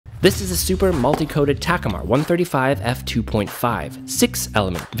This is a super multi-coated Takumar 135 f2.5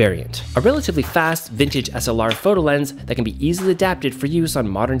 6-element variant, a relatively fast vintage SLR photo lens that can be easily adapted for use on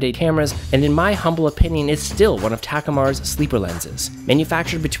modern-day cameras, and in my humble opinion is still one of Takumar's sleeper lenses.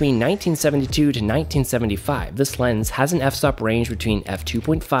 Manufactured between 1972 to 1975, this lens has an f-stop range between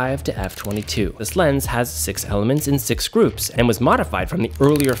f2.5 to f22. This lens has 6 elements in 6 groups, and was modified from the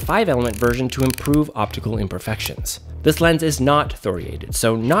earlier 5-element version to improve optical imperfections. This lens is not thoriated,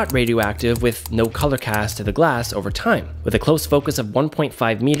 so not radioactive, with no color cast to the glass over time. With a close focus of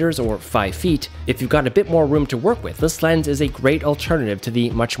 1.5 meters or 5 feet, if you've got a bit more room to work with, this lens is a great alternative to the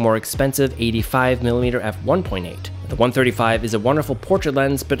much more expensive 85mm f1.8. The 135 is a wonderful portrait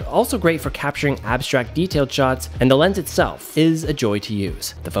lens, but also great for capturing abstract detailed shots, and the lens itself is a joy to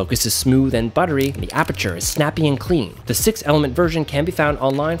use. The focus is smooth and buttery, and the aperture is snappy and clean. The 6-element version can be found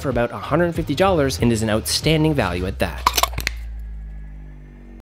online for about $150 and is an outstanding value at that.